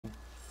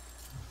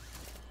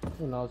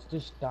Who knows?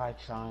 Just die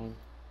trying.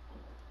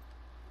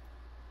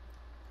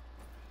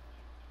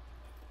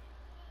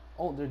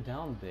 Oh, they're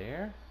down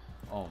there?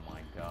 Oh my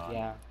god.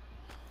 Yeah.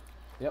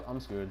 Yep, I'm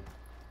screwed.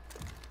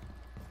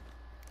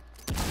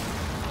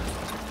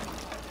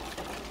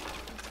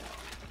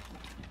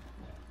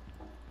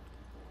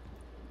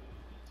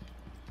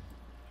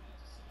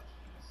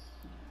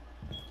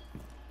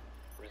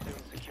 Resume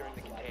securing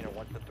the container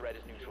once the threat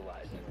is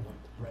neutralized.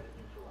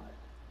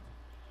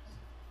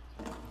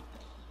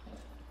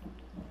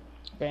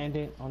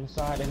 Bandit on the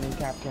side and then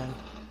Captain.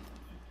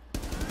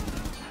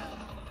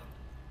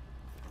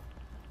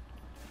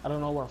 I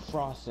don't know where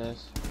Frost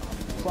is.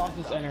 Frost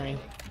is entering.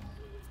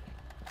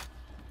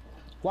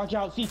 Watch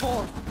out,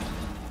 C4!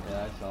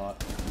 Yeah, I saw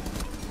it.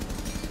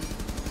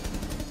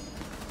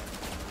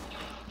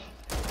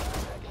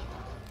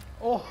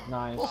 Oh!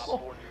 Nice.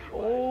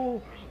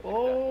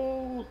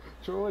 Oh!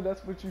 Troy,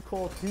 that's what you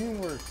call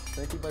teamwork.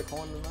 Thank you by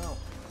calling them out.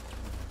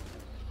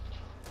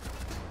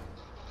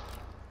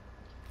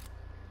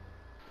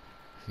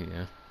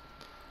 Yeah.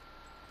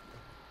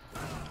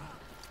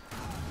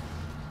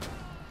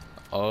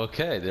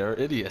 Okay, they're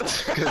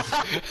idiots.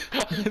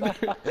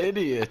 They're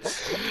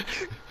idiots.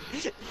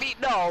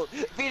 No,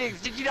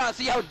 Phoenix, did you not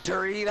see how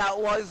dirty that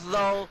was,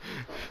 though?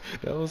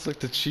 That was like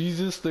the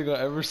cheesiest thing I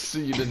ever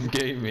seen in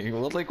gaming.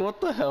 Well, like, what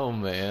the hell,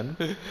 man?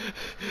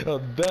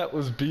 That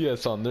was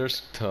BS on their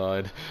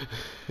side.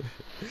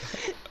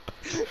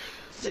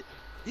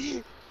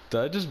 Did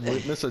I just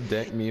witness a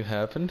dank meme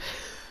happen?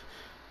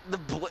 The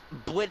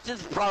Blitz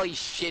is probably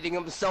shitting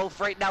himself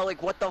right now.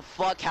 Like, what the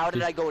fuck? How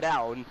did I go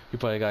down? He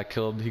probably got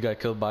killed. He got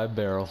killed by a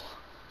barrel.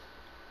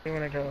 You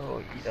wanna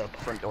go eat up?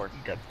 Front door.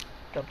 Eat up.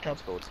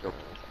 Let's go, let's go.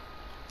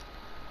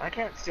 I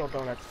can't steal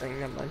donuts thing,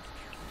 never mind.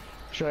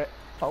 Should I?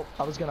 Oh,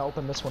 I was gonna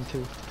open this one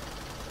too.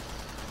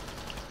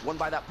 One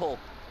by that pole.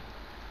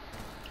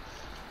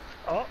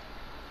 Oh.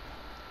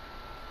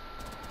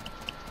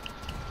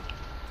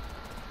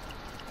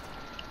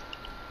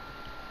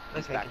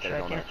 He's Okay, back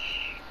there, Donut.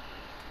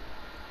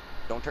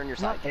 Don't turn your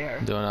side. Not there.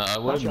 Donut, I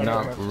would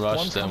not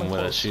rush them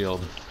with a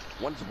shield.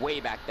 One's way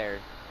back there.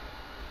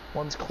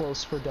 One's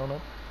close for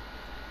Donut.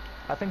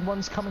 I think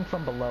one's coming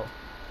from below.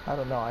 I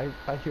don't know.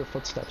 I hear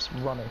footsteps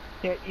running.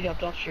 Yeah, eat up,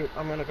 don't shoot.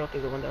 I'm gonna go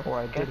through the window. Or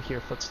I did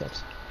hear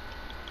footsteps.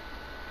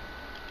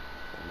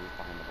 Move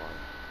behind the bar.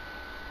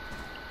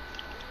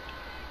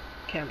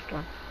 Cam's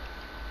gone.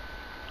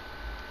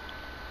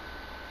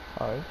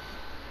 Alright.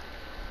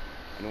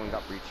 Anyone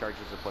got breach charges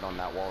to put on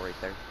that wall right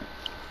there?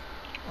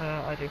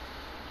 I do.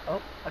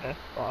 Oh, okay.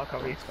 Well, I'll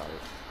cover you. Got it.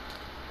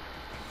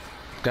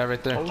 Guy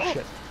right there. Oh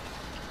shit.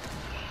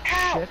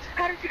 Ow! Shit.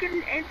 How did you get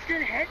an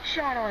instant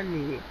headshot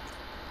on me?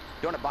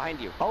 Donut behind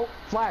you. Oh,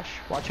 flash!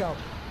 Watch out.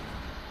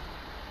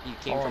 He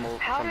came from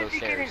How those did you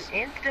stairs. get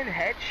an instant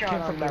headshot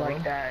Came on from me that like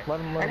room. that? Let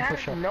him And how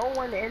push did up. no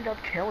one end up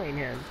killing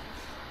him?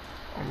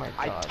 Oh my god.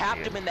 I tapped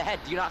dude. him in the head.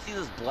 Do you not see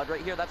this blood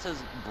right here? That's his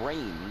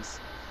brains.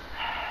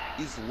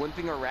 He's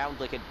limping around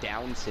like a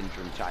Down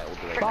syndrome child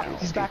right Fuck, now.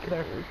 he's back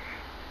there.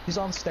 He's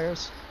on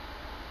stairs.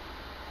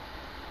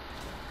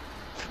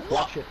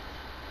 Watch it.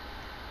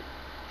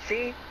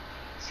 See?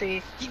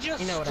 See? He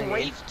just You know what I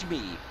mean. strafed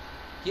me.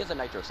 He has a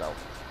nitro cell.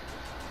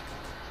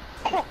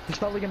 He's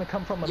probably gonna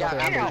come from Yeah, another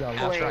after- angle,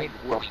 after John. I- Right.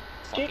 Really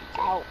Get fucking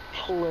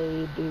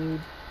outplayed,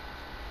 dude.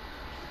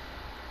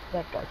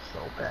 That guy's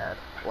so bad.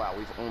 Wow,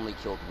 we've only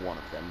killed one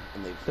of them,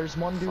 and they've. There's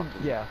one dude,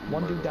 fucking yeah,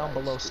 one dude down murderized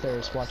below two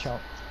stairs. of us. Watch out.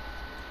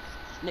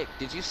 Nick,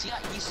 did you see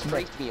that? He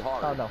strafed me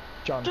hard. Oh no,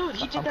 John. Dude,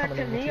 he did I'm that coming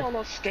to in with me you. on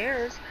those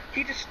stairs.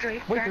 He just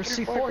strafed Wait, back there's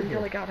and C4 forth until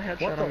here. he got a What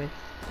headshot the- on me.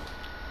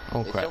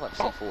 Oh They crap. still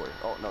have C4.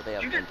 Oh no, they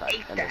have You just impact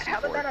ate and no that. How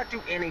C4. did that not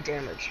do any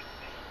damage?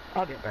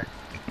 I'll get back.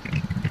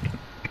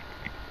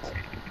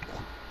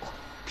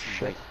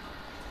 Shit.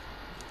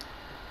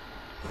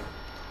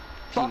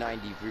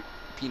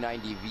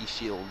 P90 V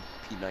shield.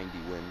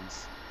 P90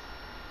 wins.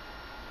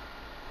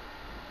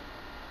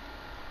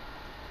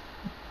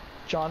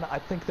 John, I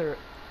think they're.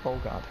 Oh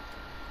god.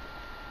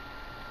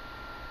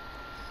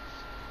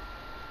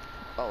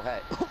 Oh hey.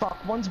 Fuck,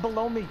 one's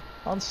below me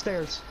on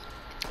stairs.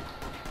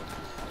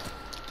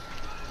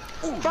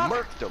 Ooh, Fuck.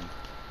 murked him.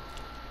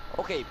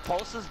 Okay,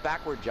 Pulse is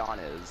back where John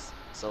is.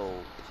 So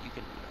if you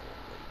can,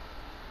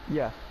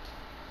 Yeah.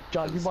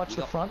 John, you Because watch we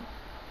the got- front?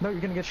 No,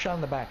 you're gonna get shot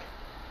in the back.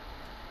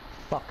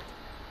 Fuck.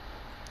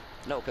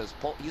 no, because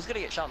he's gonna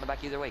get shot in the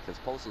back either way. Because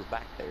Pulse was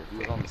back there. He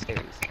was on the stairs.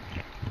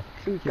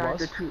 These He guys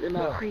was? are too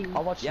No,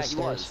 I'll watch Yeah, the he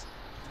stairs.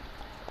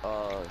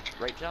 was.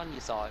 Right, John? You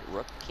saw it.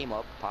 Rook came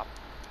up, popped.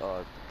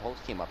 Pulse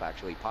came up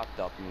actually, popped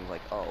up, and was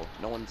like, "Oh,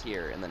 no one's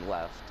here," and then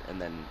left,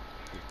 and then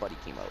his buddy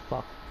came up.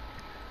 Fuck.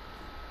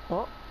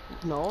 Oh,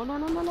 no, no,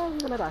 no, no, no, you're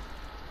gonna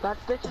die.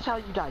 This is how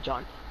you die,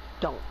 John.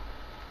 Don't.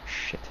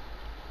 Shit.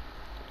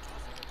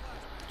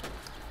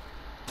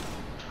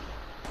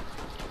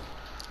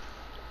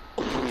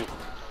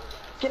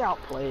 Get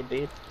outplayed,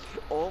 dude.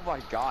 Oh my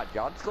God,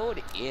 John's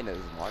going in as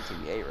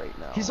Montagne right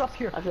now. He's up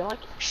here. I feel like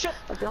Shit!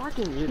 I feel like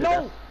he muted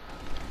No! us.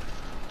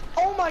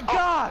 Oh my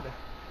god!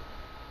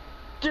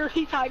 Dude,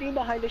 he's hiding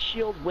behind a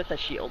shield with a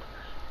shield.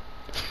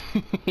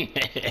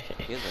 Yeah,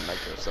 He has a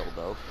nitro cell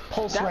though.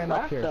 Pulse That ran up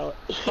left here. though.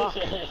 Fuck.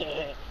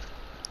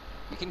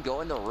 You can go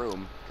in the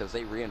room because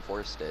they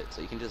reinforced it,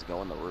 so you can just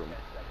go in the room.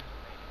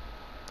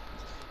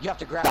 You have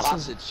to grab This is-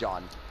 hostage,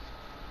 John.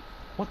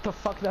 What the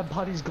fuck? That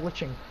body's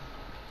glitching.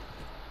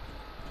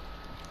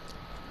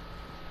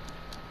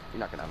 You're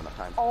not gonna have enough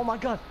time. Oh my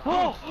god.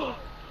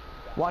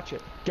 Watch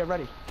it. Get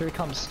ready. Here he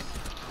comes.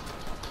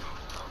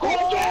 Oh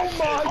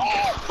my god!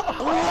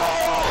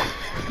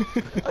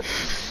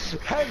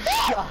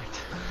 Headshot!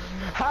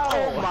 How?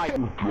 Oh my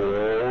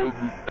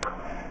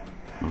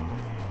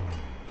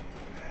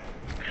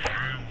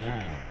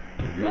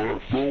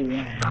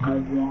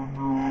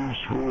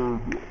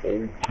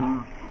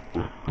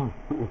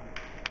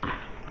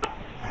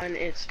And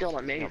it's still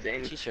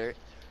amazing. T-shirt.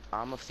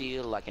 I'ma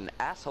feel like an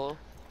asshole.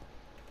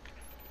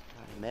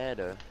 I met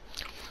her.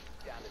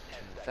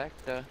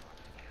 Factor.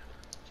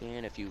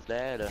 Ten if you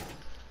let her.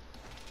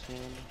 Ten.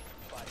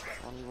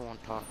 I don't even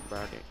want to talk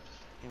about it.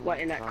 What,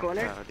 in that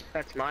corner?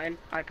 That's mine.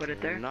 I put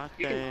it there.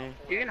 Nothing.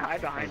 You can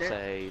hide behind it.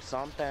 Say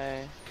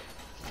something.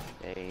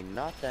 Say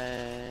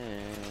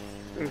nothing.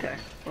 Okay.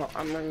 Well,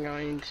 I'm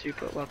going to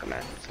put welcome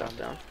at stuff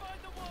down.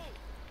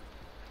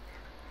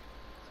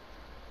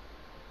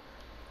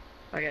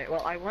 Okay,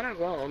 well, I want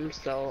to roam,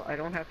 so I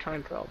don't have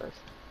time for all this.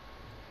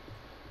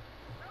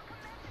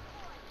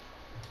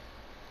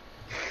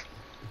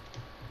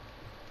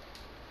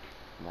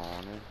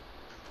 Morning.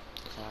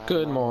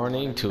 Good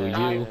morning to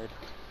you.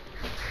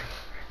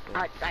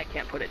 I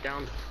can't put it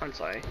down. I'm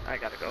sorry. I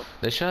gotta go.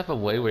 They should have a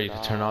way where you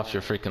can turn off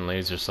your freaking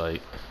laser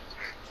sight.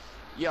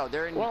 Yo,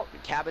 they're in Well,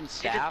 cabin You just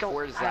staff. don't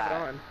Where's have it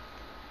that? on.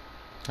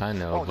 I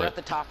know, Oh, they're at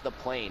but the top of the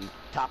plane.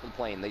 Top of the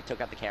plane. They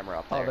took out the camera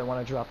up there. Oh, they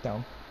want to drop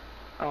down.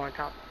 Oh, on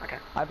top? Okay.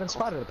 I've been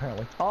spotted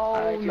apparently.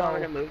 Oh Do you want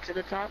me to no. move to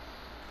the top?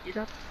 You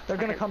top? They're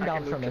gonna come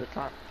down from from to it. the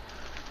top.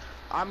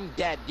 I'm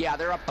dead. Yeah,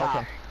 they're up top.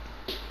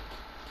 Okay.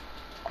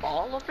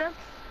 All of them?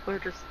 Or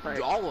just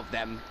like... All of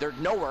them. They're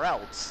nowhere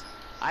else.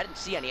 I didn't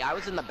see any. I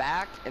was in the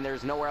back, and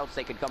there's nowhere else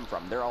they could come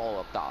from. They're all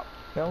up top.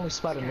 They only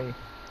spotted me.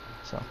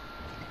 So.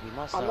 We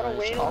must I'm gonna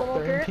wait a Oh, little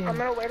they're in bit. team I'm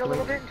gonna wait a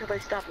little three. bit until they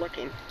stop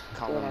looking.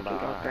 Coming I can go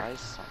up there. by.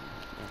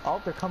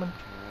 Oh, they're coming.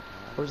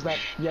 Where's that?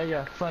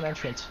 Yeah, front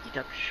entrance.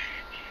 Yep.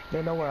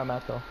 They know where I'm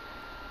at though.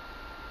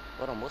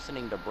 But I'm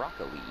listening to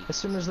broccoli. As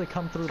soon as they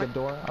come through the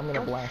door, I'm gonna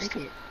Don't blast.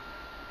 think it.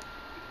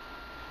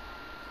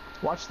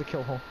 Watch the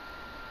kill hole.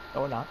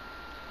 Or not.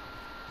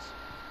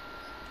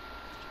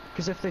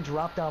 Because if they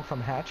drop down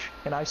from hatch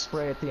and I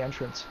spray at the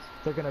entrance,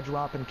 they're gonna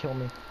drop and kill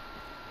me.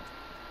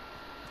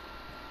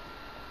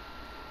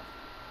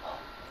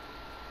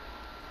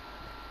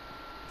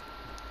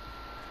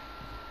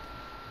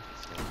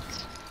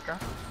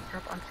 Drop,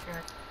 I'm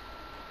scared.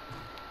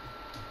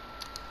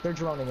 They're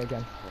droning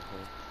again.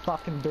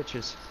 Fucking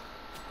bitches.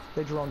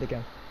 They droned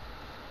again.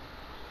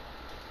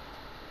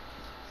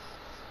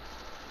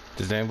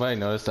 does anybody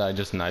notice that I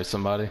just knifed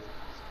somebody?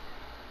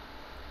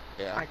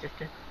 Yeah. I just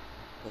did.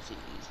 Let's see.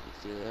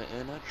 Feel it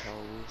in our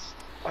toes.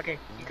 Okay,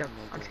 he's up.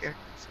 I'm scared.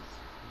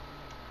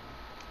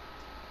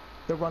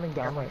 They're running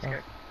down I'm right now.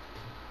 scared.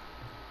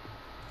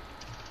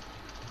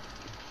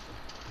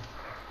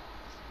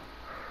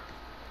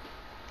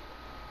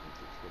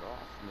 Get off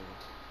me.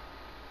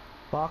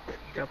 Fuck.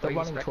 He's up, They're are you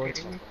running towards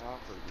spectating me. me?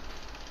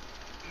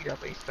 He's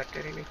up, are you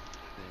spectating me?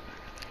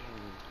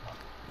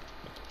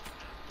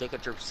 Look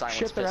at your silence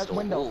Shit, they're at pistol.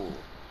 window. Ooh.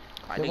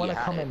 I They knew wanna you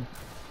had come it. in.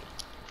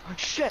 Oh,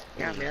 shit!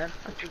 Yeah, man.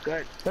 I'm too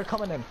good. They're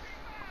coming in.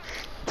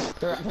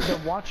 They're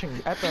watching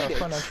at the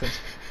front entrance.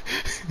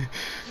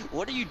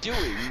 What are you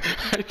doing?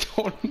 I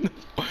don't know.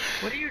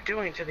 What are you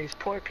doing to these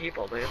poor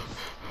people, dude?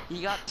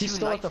 You got He's two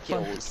still at knife the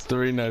front. kills.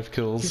 3 knife He's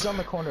kills. on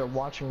the corner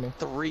watching me.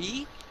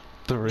 3?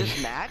 3.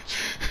 This match?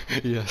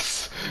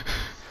 Yes.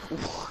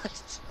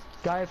 What?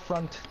 Guy at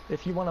front,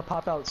 if you want to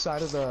pop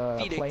outside of the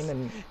Phoenix, plane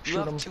and You shoot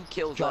have him, 2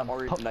 kills John, that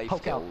are knife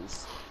poke out.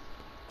 kills.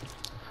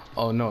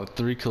 Oh no,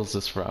 3 kills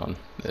this round.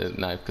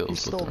 Knife kills.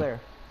 He's still with there.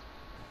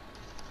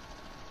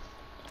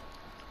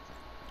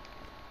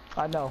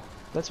 I know.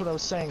 That's what I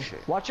was saying.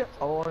 Shit. Watch it,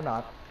 or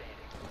not.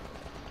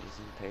 He's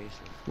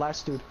impatient.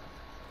 Last dude.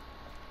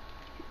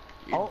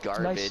 You're Oh,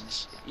 garbage.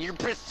 nice. Your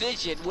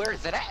precision,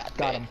 where's it at?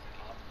 Got man? him.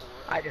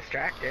 I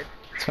distracted.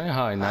 It's funny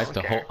how I knifed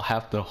Okay.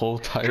 half the whole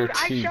entire Dude,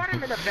 I team. shot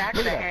him in the back of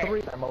Look the at that, head. 3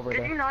 of them over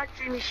Did there. you not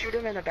see me shoot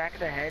him in the back of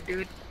the head,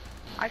 dude?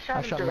 I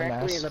shot him shot him in the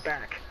directly ass. in the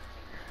back.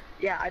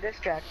 Yeah, I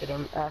distracted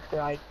him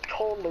after I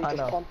totally I just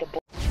know. pumped the